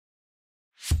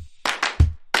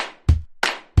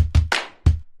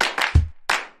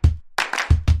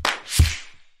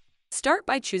Start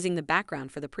by choosing the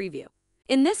background for the preview.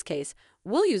 In this case,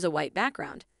 we'll use a white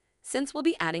background, since we'll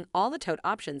be adding all the tote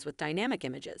options with dynamic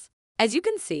images. As you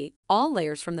can see, all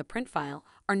layers from the print file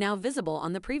are now visible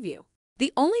on the preview.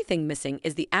 The only thing missing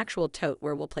is the actual tote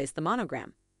where we'll place the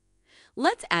monogram.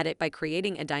 Let's add it by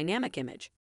creating a dynamic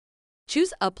image.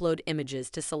 Choose Upload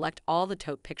Images to select all the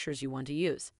tote pictures you want to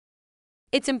use.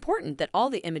 It's important that all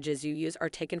the images you use are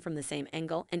taken from the same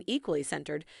angle and equally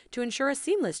centered to ensure a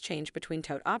seamless change between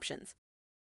tote options.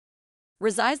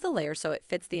 Resize the layer so it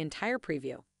fits the entire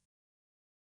preview.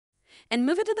 And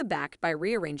move it to the back by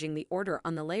rearranging the order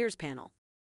on the Layers panel.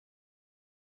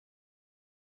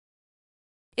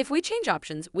 If we change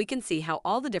options, we can see how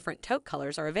all the different tote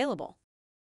colors are available.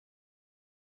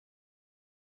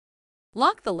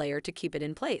 Lock the layer to keep it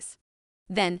in place.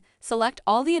 Then, select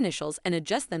all the initials and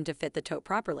adjust them to fit the tote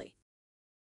properly.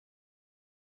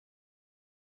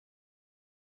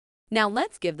 Now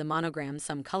let's give the monogram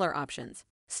some color options.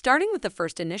 Starting with the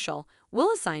first initial,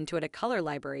 we'll assign to it a color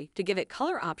library to give it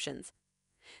color options.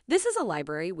 This is a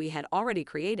library we had already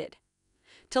created.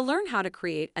 To learn how to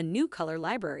create a new color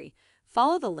library,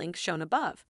 follow the link shown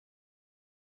above.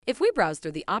 If we browse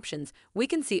through the options, we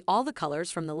can see all the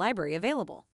colors from the library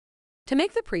available. To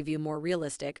make the preview more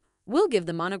realistic, we'll give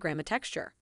the monogram a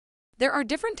texture. There are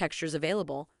different textures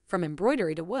available, from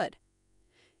embroidery to wood.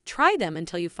 Try them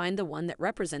until you find the one that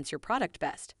represents your product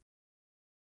best.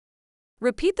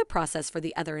 Repeat the process for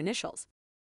the other initials.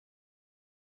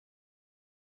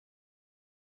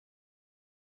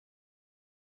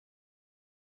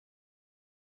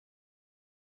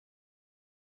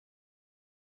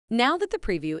 Now that the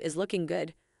preview is looking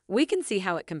good, we can see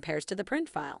how it compares to the print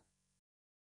file.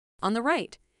 On the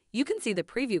right, you can see the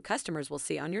preview customers will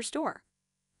see on your store,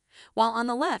 while on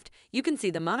the left, you can see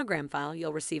the monogram file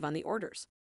you'll receive on the orders.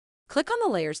 Click on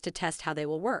the layers to test how they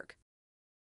will work.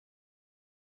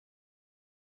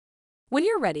 When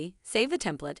you're ready, save the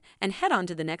template and head on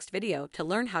to the next video to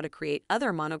learn how to create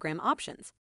other monogram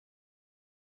options.